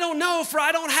building, I don't know, for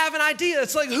I don't have an idea.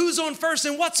 It's like who's on first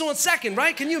and what's on second,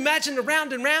 right? Can you imagine the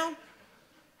round and round?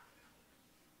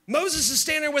 Moses is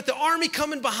standing there with the army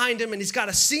coming behind him, and he's got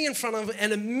a sea in front of him,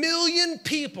 and 1 million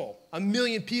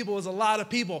people is a lot of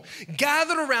people,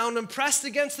 gathered around him, pressed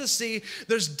against the sea.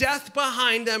 There's death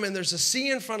behind them, and there's a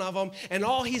sea in front of him, and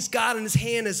all he's got in his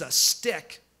hand is a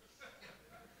stick.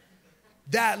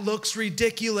 That looks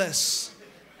ridiculous.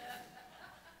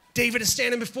 David is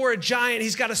standing before a giant.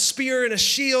 He's got a spear and a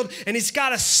shield, and he's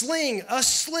got a sling.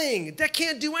 That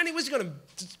can't do anything. He's going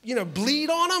to, bleed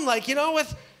on him,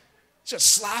 just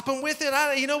slap him with it.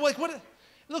 What? It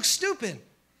looks stupid.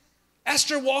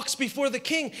 Esther walks before the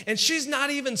king, and she's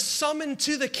not even summoned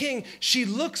to the king. She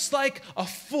looks like a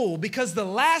fool because the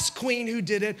last queen who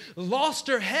did it lost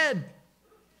her head.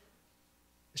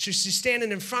 She's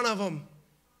standing in front of him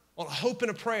on a hope and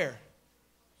a prayer.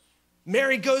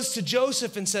 Mary goes to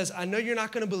Joseph and says, I know you're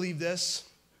not going to believe this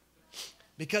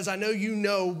because I know you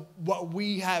know what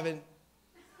we haven't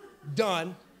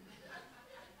done,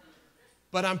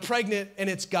 but I'm pregnant and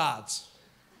it's God's.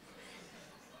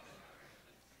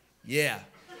 Yeah.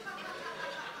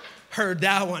 Heard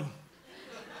that one.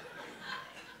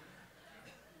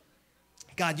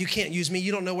 God, you can't use me.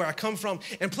 You don't know where I come from.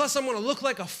 And plus, I'm going to look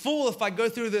like a fool if I go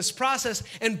through this process.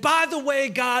 And by the way,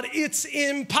 God, it's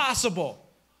impossible.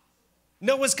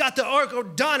 Noah's got the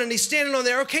ark done, and he's standing on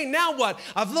there. Okay, now what?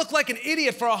 I've looked like an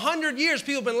idiot for 100 years.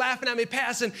 People have been laughing at me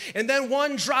passing, and then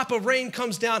one drop of rain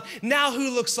comes down. Now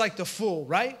who looks like the fool,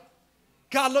 right?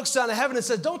 God looks down to heaven and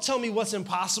says, don't tell me what's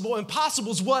impossible.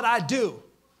 Impossible is what I do.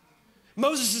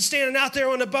 Moses is standing out there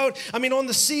on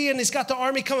the sea, and he's got the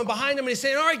army coming behind him, and he's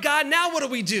saying, all right, God, now what do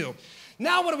we do?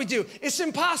 Now what do we do? It's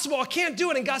impossible. I can't do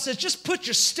it. And God says, just put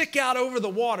your stick out over the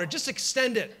water. Just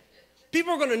extend it.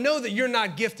 People are going to know that you're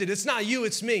not gifted. It's not you,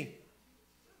 it's me.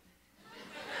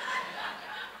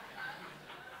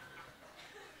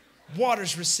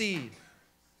 Waters recede.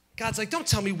 God's like, don't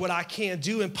tell me what I can't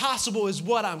do. Impossible is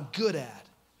what I'm good at.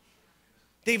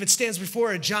 David stands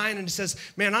before a giant and he says,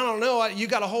 man, I don't know. You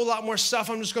got a whole lot more stuff.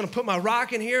 I'm just going to put my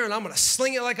rock in here and I'm going to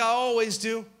sling it like I always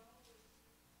do.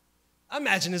 I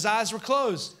imagine his eyes were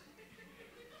closed.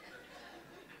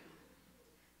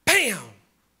 Bam!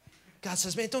 God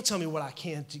says, man, don't tell me what I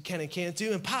can and can't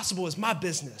do. Impossible is my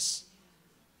business.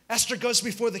 Esther goes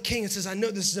before the king and says, I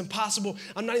know this is impossible.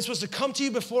 I'm not even supposed to come to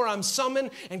you before I'm summoned.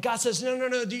 And God says, no,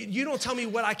 you don't tell me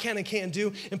what I can and can't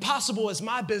do. Impossible is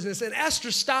my business. And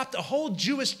Esther stopped a whole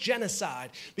Jewish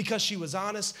genocide because she was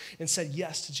honest and said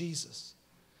yes to Jesus.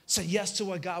 Said yes to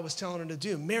what God was telling her to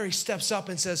do. Mary steps up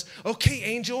and says, okay,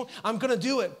 angel, I'm going to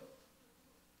do it.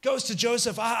 Goes to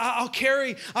Joseph, I'll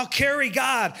carry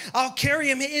God. I'll carry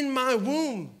him in my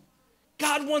womb.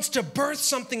 God wants to birth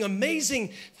something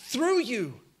amazing through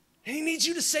you. And he needs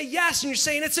you to say yes. And you're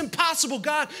saying, it's impossible,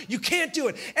 God. You can't do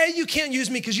it. A, you can't use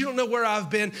me because you don't know where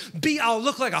I've been. B, I'll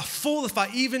look like a fool if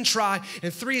I even try.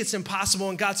 And 3, it's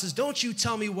impossible. And God says, don't you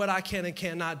tell me what I can and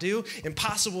cannot do.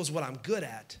 Impossible is what I'm good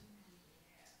at.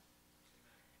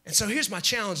 And so here's my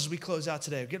challenge as we close out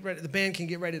today. Get ready. The band can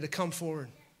get ready to come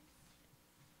forward.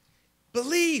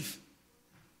 Believe.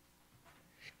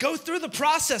 Go through the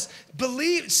process.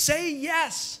 Believe. Say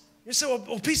yes. You say,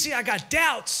 well, PC, I got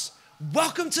doubts.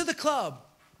 Welcome to the club.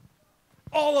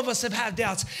 All of us have had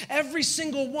doubts. Every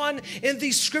single one in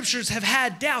these scriptures have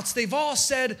had doubts. They've all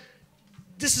said,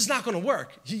 this is not going to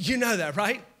work. You know that,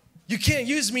 right? You can't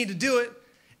use me to do it.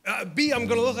 B, I'm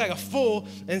going to look like a fool.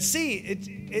 And C,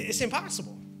 it's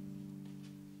impossible.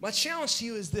 My challenge to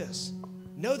you is this.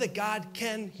 Know that God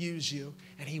can use you,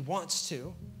 and he wants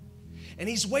to. And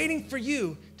he's waiting for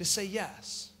you to say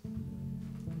yes.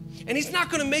 And he's not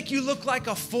going to make you look like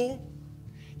a fool.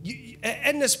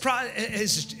 And this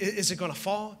is it going to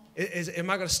fall? Am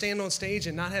I going to stand on stage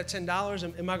and not have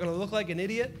 $10? Am I going to look like an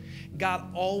idiot?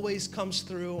 God always comes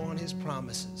through on his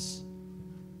promises.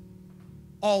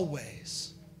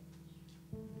 Always.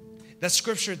 That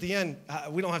scripture at the end,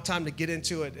 we don't have time to get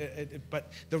into it,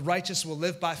 but the righteous will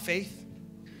live by faith.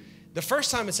 The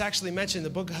first time it's actually mentioned in the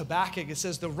book of Habakkuk, it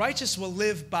says the righteous will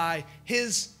live by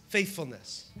his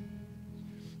faithfulness.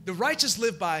 The righteous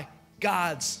live by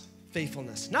God's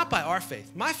faithfulness, not by our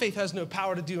faith. My faith has no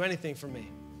power to do anything for me.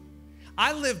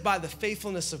 I live by the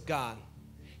faithfulness of God.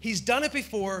 He's done it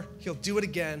before, he'll do it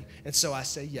again, and so I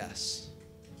say yes.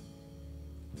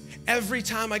 Every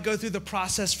time I go through the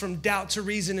process from doubt to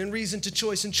reason and reason to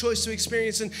choice and choice to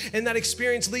experience, and that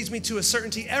experience leads me to a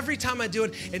certainty, every time I do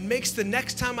it, it makes the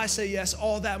next time I say yes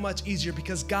all that much easier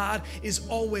because God is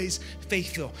always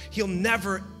faithful. He'll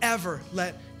never, ever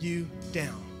let you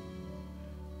down.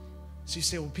 So you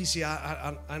say, well, PC,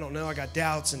 I don't know. I got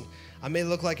doubts, and I may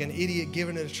look like an idiot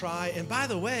giving it a try. And by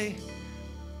the way,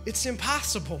 it's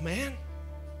impossible, man.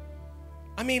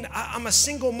 I mean, I'm a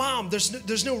single mom.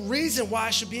 There's no reason why I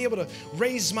should be able to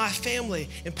raise my family.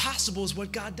 Impossible is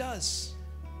what God does.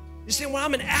 You're saying, well,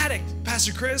 I'm an addict,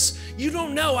 Pastor Chris. You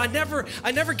don't know. I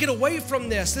never get away from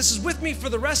this. This is with me for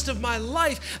the rest of my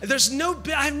life.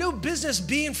 I have no business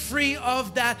being free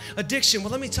of that addiction.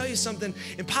 Well, let me tell you something.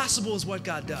 Impossible is what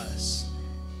God does.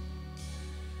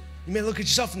 You may look at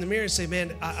yourself in the mirror and say,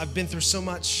 man, I've been through so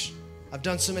much. I've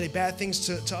done so many bad things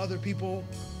to other people.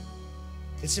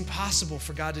 It's impossible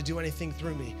for God to do anything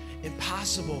through me.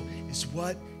 Impossible is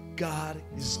what God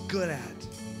is good at.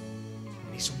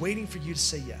 He's waiting for you to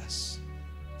say yes.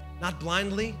 Not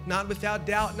blindly, not without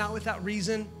doubt, not without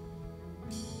reason.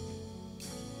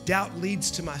 Doubt leads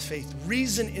to my faith.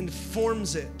 Reason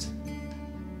informs it.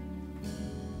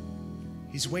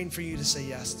 He's waiting for you to say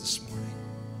yes this morning.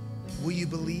 Will you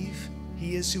believe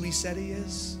he is who he said he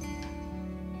is?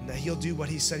 And that he'll do what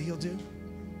he said he'll do?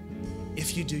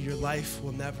 If you do, your life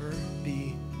will never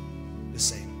be the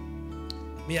same.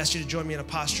 Let me ask you to join me in a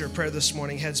posture of prayer this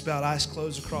morning. Heads bowed, eyes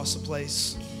closed across the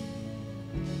place.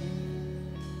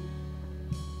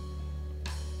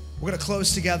 We're going to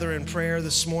close together in prayer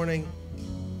this morning.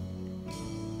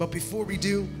 But before we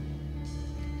do,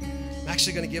 I'm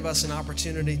actually going to give us an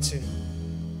opportunity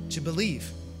to believe.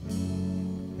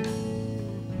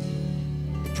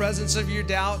 The presence of your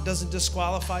doubt doesn't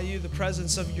disqualify you. The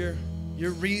presence of your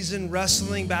reason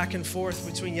wrestling back and forth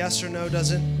between yes or no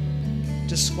doesn't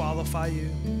disqualify you.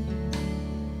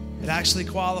 It actually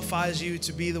qualifies you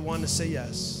to be the one to say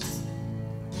yes.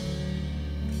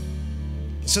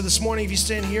 So this morning, if you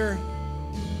stand here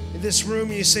in this room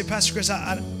and you say, Pastor Chris,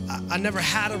 I never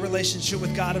had a relationship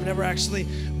with God. I've never actually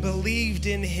believed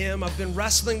in him. I've been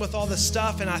wrestling with all this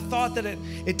stuff, and I thought that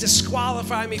it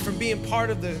disqualified me from being part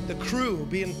of the crew,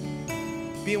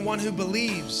 being one who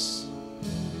believes.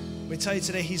 Let me tell you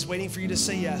today, he's waiting for you to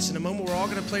say yes. In a moment, we're all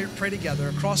going to pray together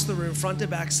across the room, front to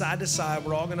back, side to side.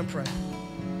 We're all going to pray.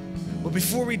 But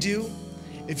before we do,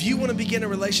 if you want to begin a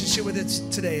relationship with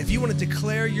it today, if you want to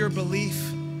declare your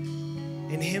belief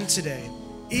in him today,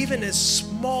 even as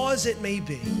small as it may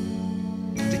be,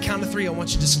 at the count of 3, I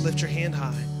want you just to lift your hand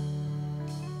high.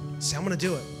 Say, I'm going to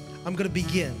do it. I'm going to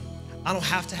begin. I don't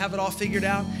have to have it all figured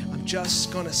out. I'm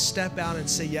just going to step out and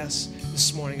say yes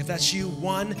this morning. If that's you,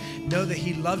 1, know that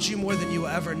he loves you more than you will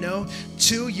ever know.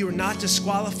 2, you are not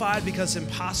disqualified because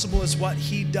impossible is what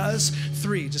he does.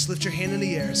 3, just lift your hand in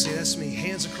the air and say, that's me.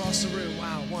 Hands across the room.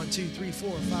 Wow, 1, 2, 3,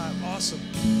 4, 5. Awesome.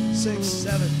 6,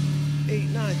 7, 8,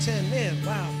 9, 10. Man,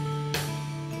 wow.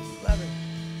 11,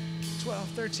 12,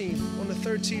 13. On the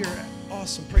third tier.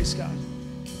 Awesome. Praise God.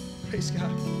 Praise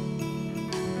God.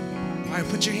 All right,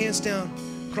 put your hands down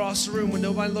across the room with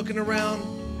nobody looking around.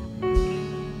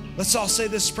 Let's all say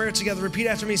this prayer together. Repeat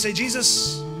after me. Say,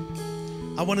 Jesus,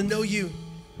 I want to know you.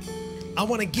 I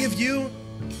want to give you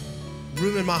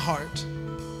room in my heart.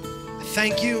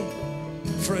 Thank you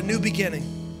for a new beginning.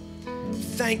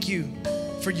 Thank you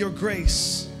for your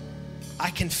grace. I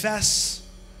confess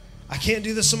I can't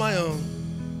do this on my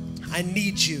own. I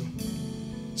need you.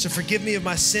 So forgive me of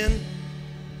my sin.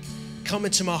 Come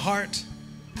into my heart.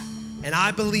 And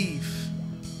I believe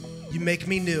you make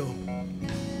me new.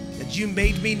 That you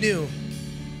made me new.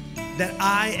 That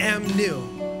I am new.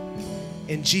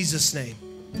 In Jesus' name,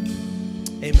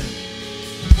 amen.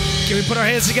 Can we put our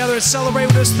hands together and celebrate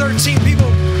with those 13 people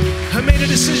who made a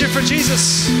decision for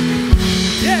Jesus?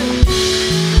 Yeah.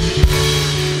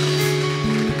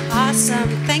 Awesome.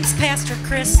 Thanks, Pastor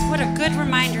Chris. What a good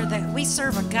reminder that we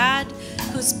serve a God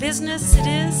whose business it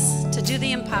is to do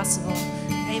the impossible.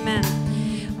 Amen.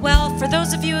 Well, for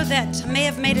those of you that may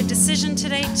have made a decision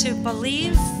today to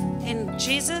believe in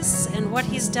Jesus and what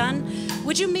he's done,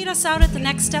 would you meet us out at the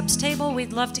Next Steps table?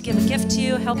 We'd love to give a gift to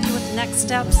you, help you with the next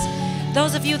steps.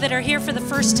 Those of you that are here for the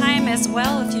first time as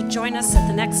well, if you join us at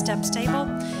the Next Steps table,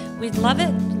 we'd love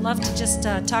it. Love to just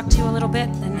talk to you a little bit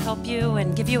and help you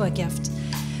and give you a gift.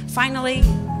 Finally,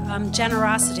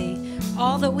 generosity.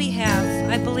 All that we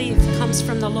have, I believe, comes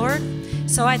from the Lord.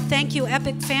 So I thank you,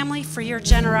 Epic family, for your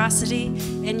generosity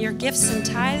and your gifts and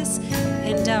tithes.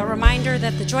 And a reminder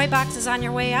that the Joy Box is on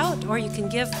your way out, or you can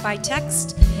give by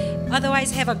text.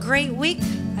 Otherwise, have a great week.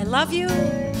 I love you.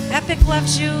 Epic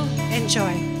loves you.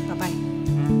 Enjoy. Bye-bye.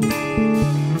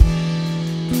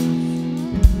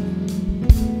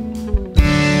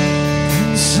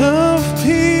 Of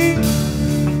peace.